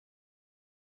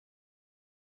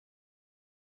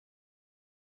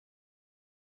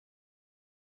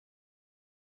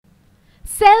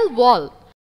Cell wall.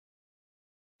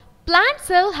 Plant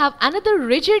cells have another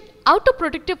rigid outer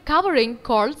protective covering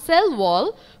called cell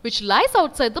wall, which lies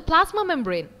outside the plasma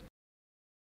membrane.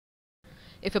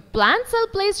 If a plant cell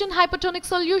placed in hypertonic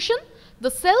solution,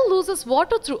 the cell loses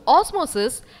water through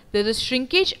osmosis. There is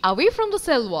shrinkage away from the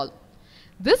cell wall.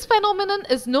 This phenomenon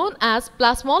is known as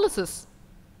plasmolysis.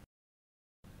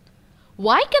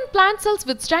 Why can plant cells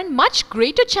withstand much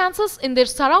greater chances in their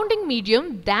surrounding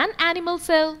medium than animal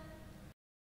cell?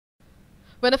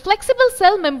 When a flexible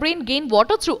cell membrane gains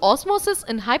water through osmosis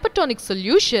in hypertonic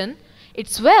solution, it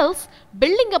swells,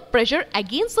 building up pressure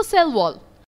against the cell wall.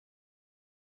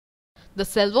 The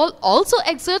cell wall also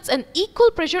exerts an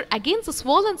equal pressure against the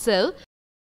swollen cell,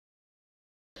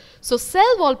 so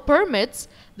cell wall permits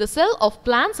the cell of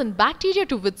plants and bacteria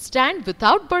to withstand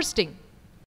without bursting.